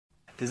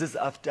This is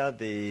after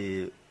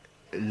the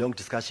long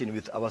discussion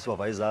with our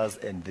supervisors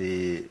and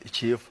the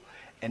chief,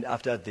 and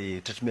after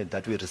the treatment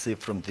that we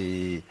received from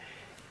the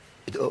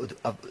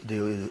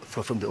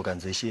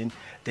organization.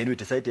 Then we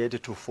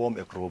decided to form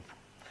a group.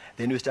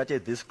 Then we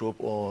started this group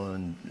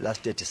on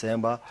last year,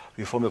 December.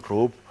 We formed a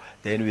group.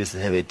 Then we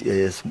have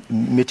a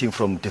meeting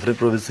from different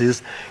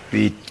provinces.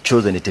 We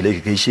chose a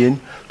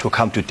delegation to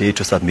come today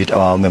to submit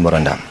our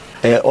memorandum.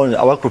 On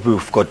our group,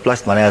 we've got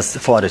plus minus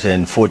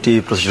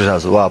 440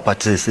 prosecutors who are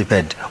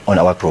participant on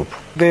our group.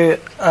 There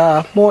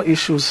are more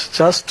issues.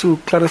 Just to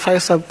clarify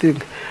something,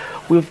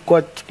 we've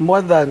got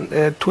more than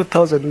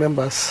 2,000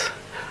 members.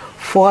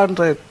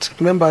 400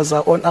 members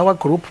are on our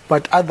group,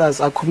 but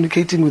others are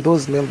communicating with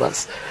those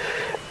members.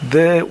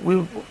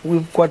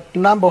 We've got a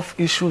number of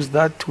issues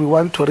that we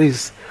want to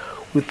raise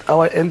with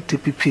our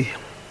NDPP.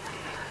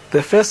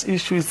 The first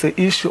issue is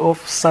the issue of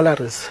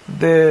salaries.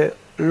 The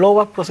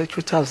lower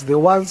prosecutors, the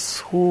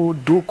ones who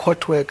do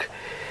court work,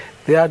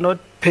 they are not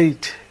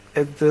paid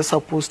as they're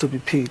supposed to be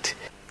paid.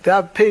 They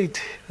are paid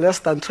less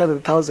than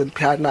 300,000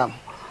 per annum,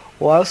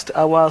 whilst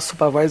our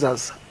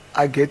supervisors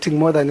are getting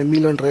more than R1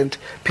 million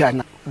per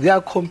annum. They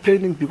are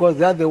complaining because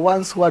they are the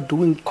ones who are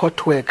doing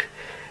court work,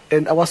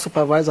 and our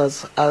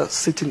supervisors are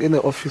sitting in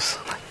the office.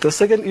 The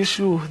second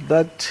issue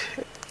that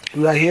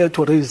we are here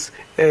to raise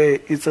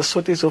is a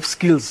shortage of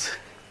skills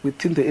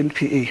within the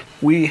NPA.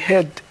 We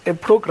had a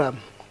program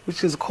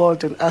which is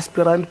called an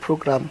aspirant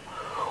program,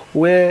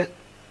 where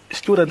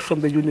students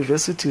from the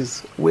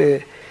universities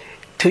were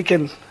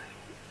taken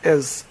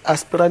as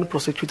aspirant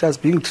prosecutors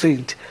being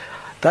trained.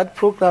 That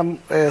program,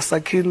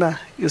 Sakina,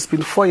 it's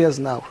been 4 years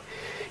now.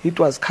 It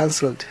was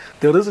cancelled.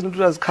 The reason it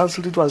was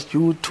cancelled, it was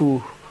due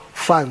to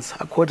funds,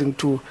 according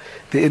to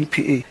the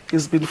NPA.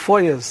 It's been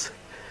 4 years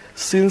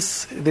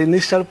since the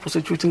initial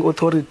prosecuting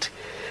authority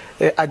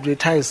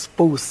advertised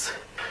posts.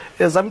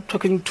 As I'm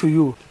talking to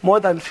you, more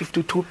than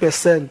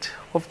 52%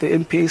 of the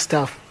NPA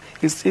staff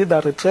is either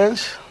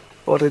retrenched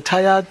or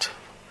retired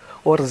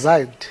or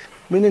resigned,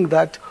 meaning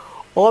that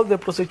all the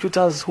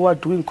prosecutors who are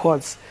doing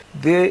courts,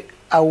 they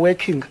are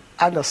working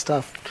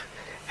understaffed.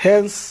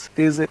 Hence,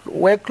 there's a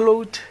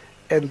workload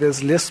and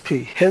there's less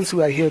pay. Hence,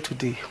 we are here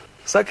today.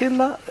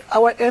 Sakina,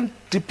 our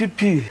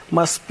NDPP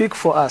must speak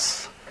for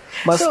us,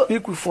 must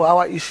speak for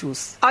our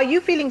issues. Are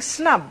you feeling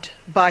snubbed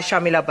by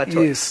Shamila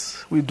Batohi?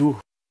 Yes, we do.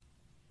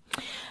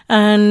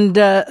 And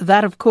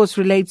that, of course,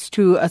 relates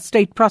to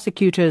state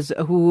prosecutors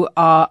who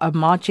are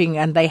marching,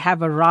 and they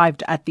have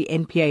arrived at the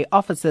NPA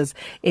offices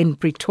in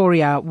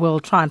Pretoria.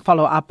 We'll try and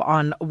follow up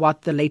on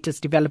what the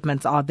latest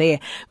developments are there.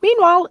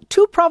 Meanwhile,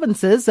 2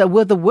 provinces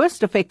were the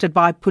worst affected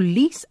by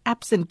police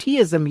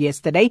absenteeism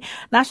yesterday.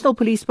 National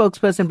Police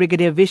spokesperson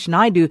Brigadier Vish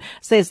Naidu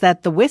says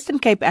that the Western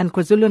Cape and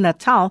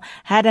KwaZulu-Natal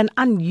had an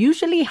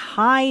unusually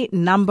high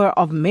number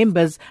of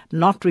members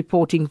not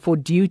reporting for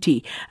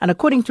duty. And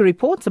according to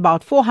reports,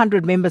 about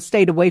 400 members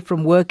stayed away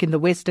from work in the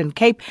Western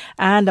Cape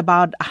and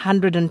about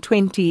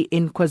 120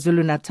 in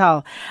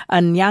KwaZulu-Natal.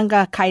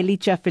 Nyanga,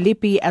 Kailicha,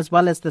 Philippi, as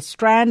well as the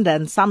Strand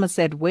and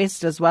Somerset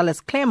West, as well as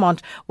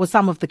Claremont, were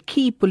some of the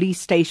key police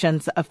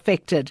stations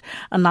affected.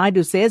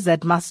 Naidu says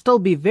that must still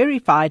be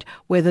verified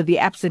whether the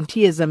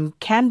absenteeism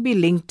can be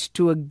linked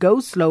to a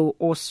go-slow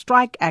or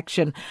strike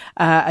action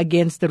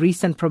against the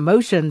recent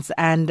promotions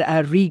and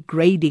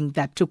regrading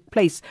that took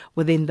place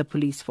within the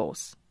police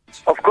force.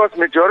 Of course,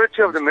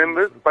 majority of the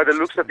members, by the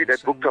looks of it, are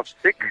booked off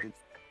sick.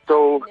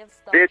 So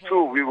there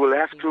too, we will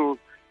have to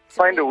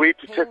find a way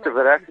to test the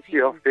veracity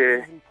of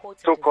the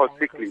so-called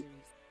sick leave.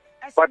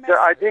 But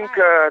I think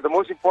the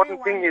most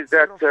important thing is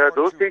that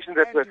those stations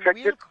that were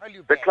affected,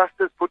 the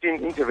clusters put in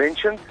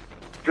interventions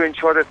to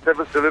ensure that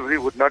service delivery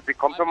would not be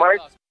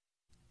compromised.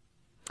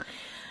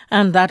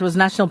 And that was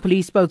National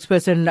Police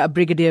spokesperson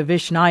Brigadier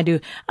Vish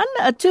Naidu.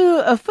 And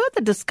to further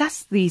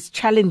discuss these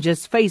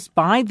challenges faced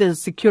by the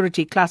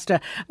security cluster,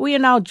 we are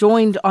now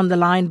joined on the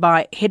line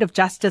by Head of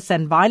Justice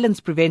and Violence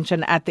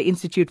Prevention at the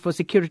Institute for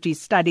Security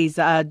Studies,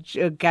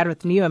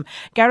 Gareth Newham.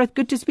 Gareth,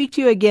 good to speak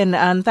to you again,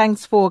 and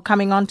thanks for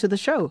coming on to the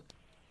show.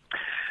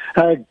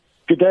 Good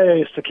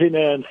day,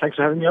 Sakina, and thanks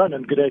for having me on,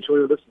 and good day to all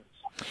your listeners.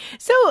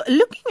 So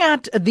looking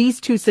at these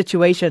 2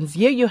 situations,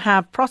 here you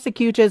have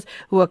prosecutors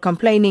who are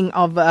complaining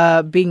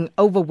of being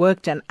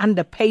overworked and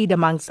underpaid,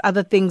 amongst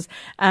other things.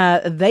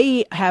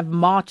 They have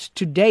marched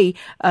today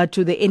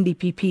to the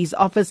NDPP's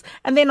office.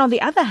 And then on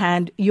the other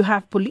hand, you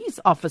have police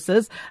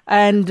officers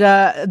and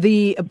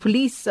the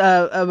police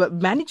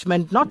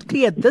management, not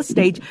clear at this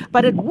stage,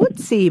 but it would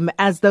seem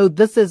as though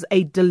this is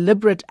a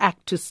deliberate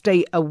act to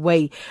stay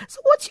away. So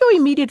what's your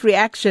immediate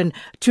reaction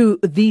to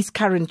these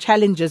current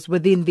challenges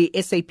within the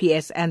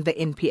SAPS and the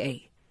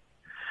NPA?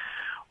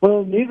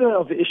 Well, neither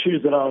of the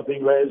issues that are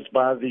being raised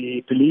by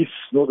the police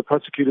nor the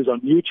prosecutors are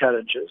new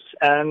challenges,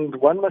 and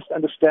one must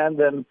understand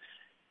them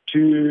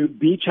to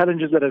be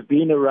challenges that have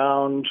been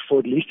around for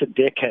at least a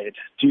decade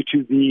due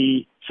to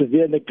the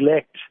severe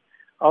neglect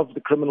of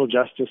the criminal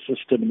justice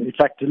system, and in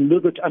fact,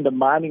 deliberate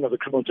undermining of the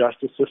criminal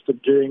justice system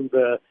during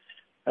the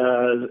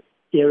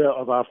era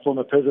of our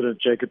former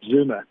president, Jacob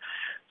Zuma.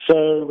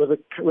 So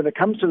when it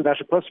comes to the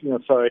National Prosecuting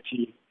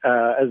Authority,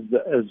 as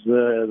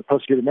the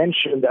prosecutor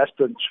mentioned, the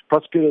aspirant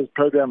prosecutors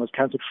program was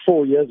cancelled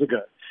 4 years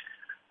ago.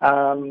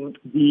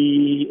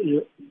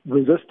 The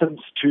resistance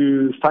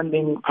to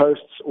funding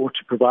posts or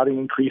to providing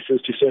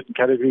increases to certain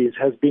categories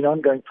has been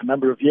ongoing for a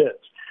number of years.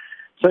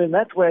 So in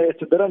that way,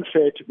 it's a bit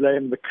unfair to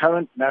blame the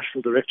current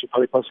National Director of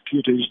Public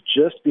Prosecutor, who's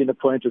just been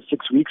appointed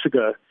 6 weeks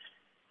ago,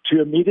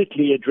 to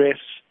immediately address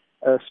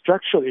a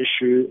structural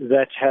issue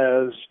that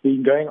has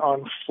been going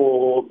on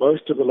for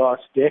most of the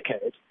last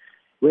decade,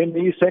 when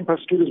these same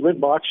prosecutors went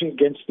marching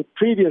against the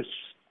previous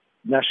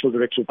National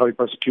Director of Public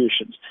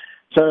Prosecutions.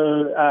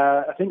 So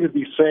I think it would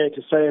be fair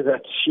to say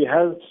that she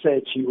has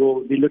said she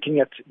will be looking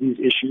at these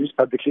issues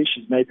publicly.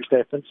 She's made the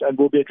statements and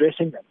will be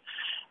addressing them.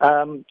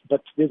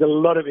 But there's a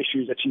lot of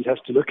issues that she has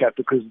to look at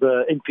because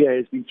the NPA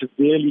has been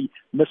severely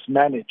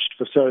mismanaged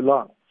for so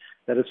long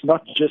that it's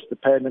not just the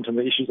payment and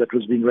the issues that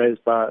was being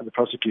raised by the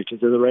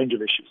prosecutors. There's a range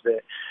of issues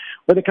there.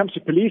 When it comes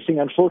to policing,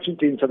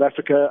 unfortunately in South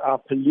Africa, our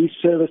police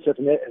service has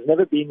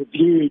never been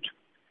viewed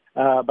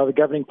by the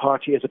governing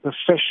party as a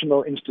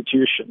professional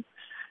institution.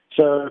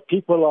 So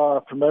people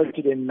are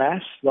promoted in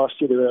mass. Last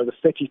year there were over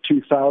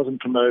 32,000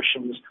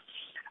 promotions,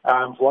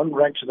 from one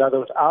rank to another,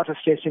 without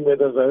assessing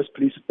whether those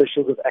police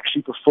officials have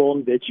actually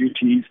performed their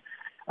duties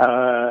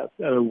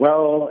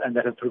well and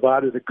that have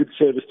provided a good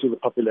service to the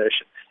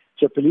population.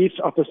 So police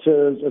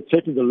officers,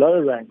 certainly the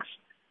lower ranks,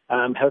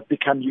 have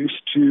become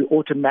used to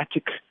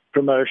automatic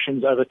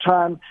promotions over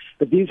time,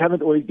 but these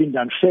haven't always been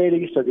done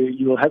fairly, so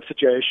you will have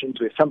situations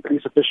where some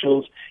police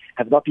officials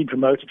have not been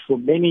promoted for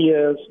many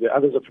years, where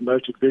others are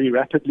promoted very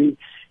rapidly.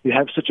 You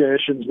have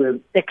situations where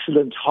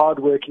excellent,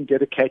 hard-working,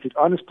 dedicated,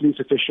 honest police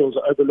officials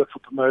are overlooked for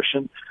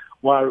promotion,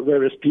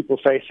 whereas people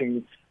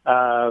facing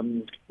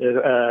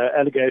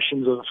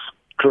allegations of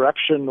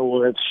corruption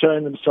or have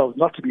shown themselves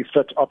not to be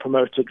fit are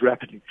promoted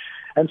rapidly.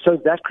 And so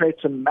that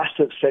creates a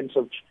massive sense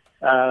of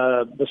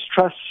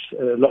mistrust,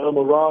 low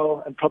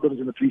morale, and problems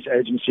in the police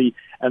agency,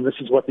 and this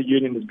is what the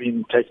union has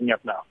been taking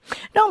up now.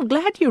 No, I'm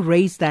glad you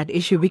raised that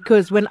issue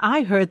because when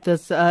I heard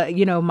this,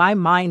 my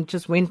mind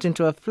just went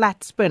into a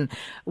flat spin.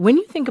 When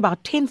you think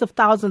about tens of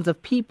thousands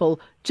of people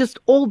just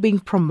all being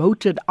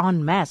promoted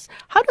en masse,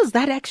 how does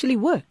that actually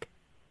work?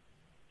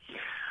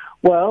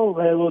 Well,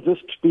 they'll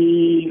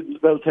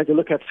take a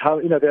look at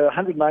how, there are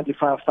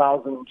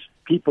 195,000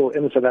 people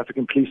in the South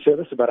African Police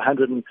Service, about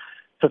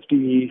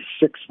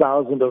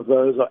 156,000 of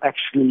those are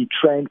actually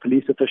trained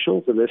police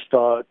officials. The rest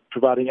are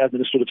providing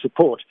administrative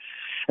support.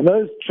 And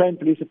those trained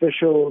police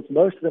officials,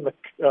 most of them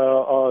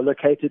are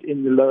located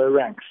in the lower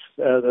ranks,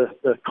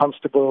 the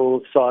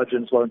constables,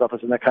 sergeants, warrant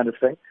officers, and that kind of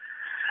thing.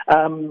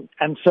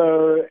 And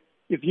so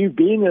if you've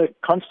been a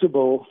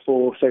constable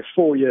for, say,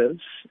 4 years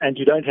and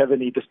you don't have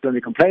any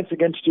disciplinary complaints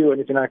against you or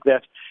anything like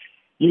that,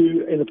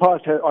 you, in the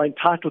past, are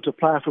entitled to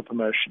apply for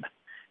promotion.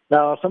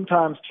 Now,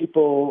 sometimes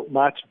people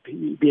might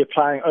be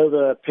applying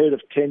over a period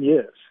of 10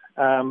 years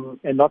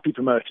and not be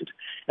promoted.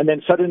 And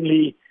then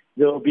suddenly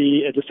there will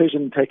be a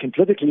decision taken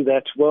politically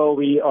that, well,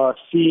 we are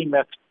seeing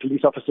that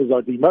police officers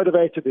are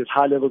demotivated, there's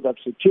high levels of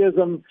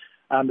absenteeism,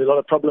 there's a lot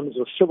of problems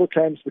with civil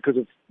claims because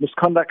of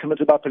misconduct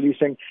committed by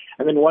policing.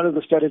 And then one of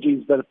the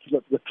strategies that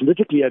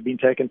politically have been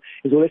taken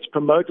is, well, let's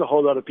promote a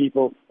whole lot of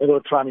people in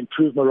order to try and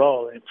improve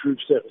morale and improve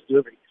service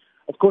delivery.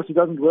 Of course, it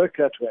doesn't work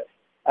that way.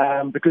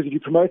 Because if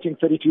you're promoting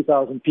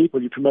 32,000 people,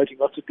 you're promoting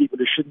lots of people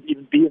who shouldn't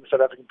even be in the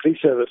South African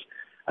Police Service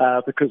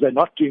because they're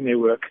not doing their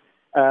work.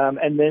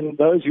 And then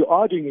those who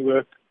are doing their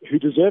work, who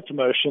deserve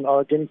promotion,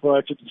 are getting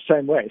promoted the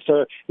same way.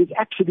 So there's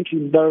absolutely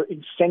no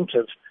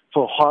incentive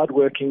for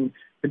hardworking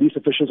police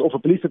officials or for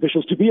police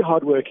officials to be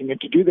hardworking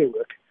and to do their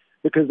work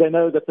because they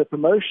know that the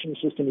promotion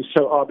system is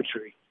so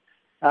arbitrary.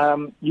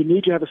 You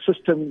need to have a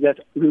system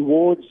that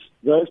rewards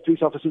those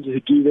police officers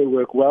who do their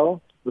work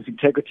well, with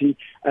integrity,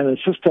 and a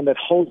system that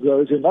holds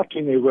those who are not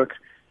doing their work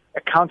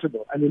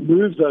accountable and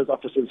removes those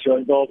officers who are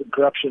involved in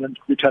corruption and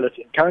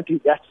brutality. And currently,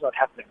 that's not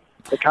happening.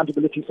 The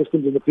accountability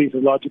systems in the police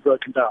are largely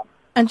broken down.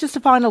 And just a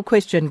final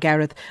question,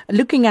 Gareth.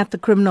 Looking at the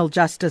criminal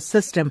justice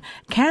system,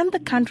 can the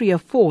country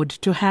afford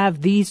to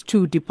have these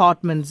two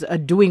departments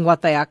doing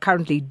what they are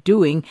currently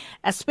doing,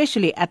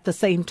 especially at the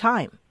same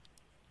time?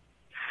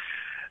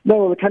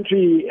 No, the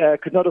country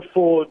could not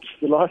afford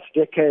the last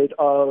decade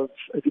of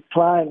a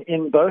decline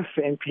in both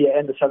the NPA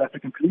and the South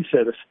African Police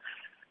Service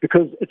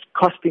because it's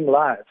costing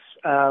lives.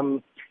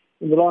 In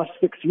the last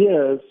 6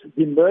 years,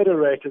 the murder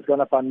rate has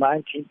gone up by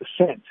 19%,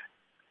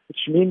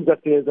 which means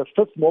that there's a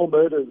fifth more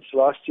murders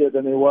last year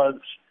than there was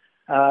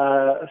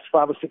 5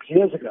 or 6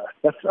 years ago.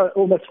 That's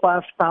almost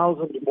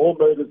 5,000 more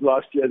murders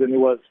last year than there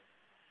was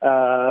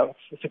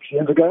 6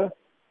 years ago.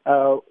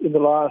 In the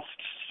last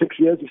 6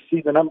 years, we've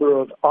seen the number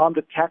of armed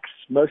attacks,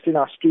 mostly in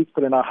our streets,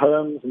 but in our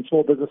homes and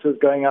small businesses,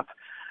 going up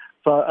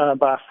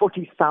by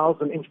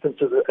 40,000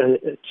 instances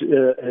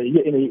to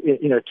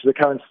the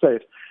current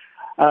state.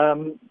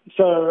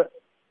 So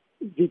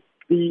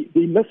the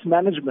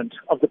mismanagement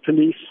of the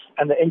police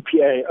and the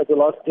NPA over the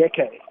last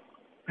decade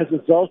has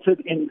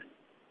resulted in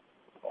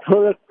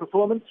poorer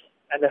performance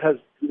and it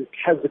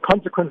has the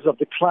consequences of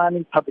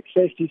declining public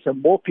safety, so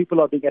more people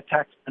are being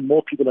attacked and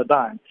more people are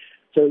dying.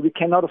 So we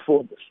cannot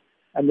afford this.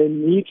 And there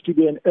needs to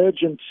be an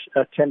urgent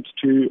attempt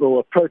or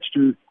approach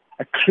to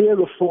a clear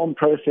reform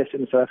process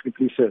in the South African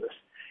Police Service.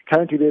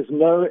 Currently, there's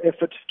no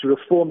effort to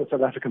reform the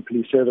South African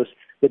Police Service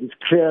that is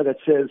clear, that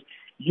says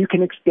you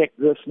can expect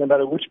this no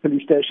matter which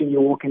police station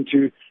you walk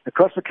into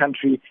across the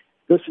country.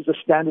 This is a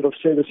standard of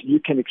service you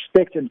can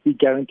expect and be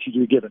guaranteed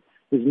you're given.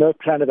 There's no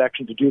plan of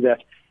action to do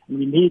that. And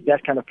we need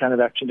that kind of plan of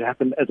action to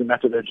happen as a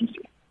matter of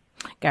urgency.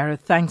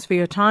 Gareth, thanks for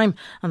your time.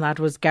 And that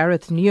was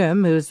Gareth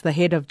Newham, who is the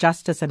head of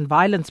Justice and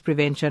Violence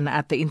Prevention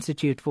at the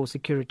Institute for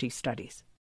Security Studies.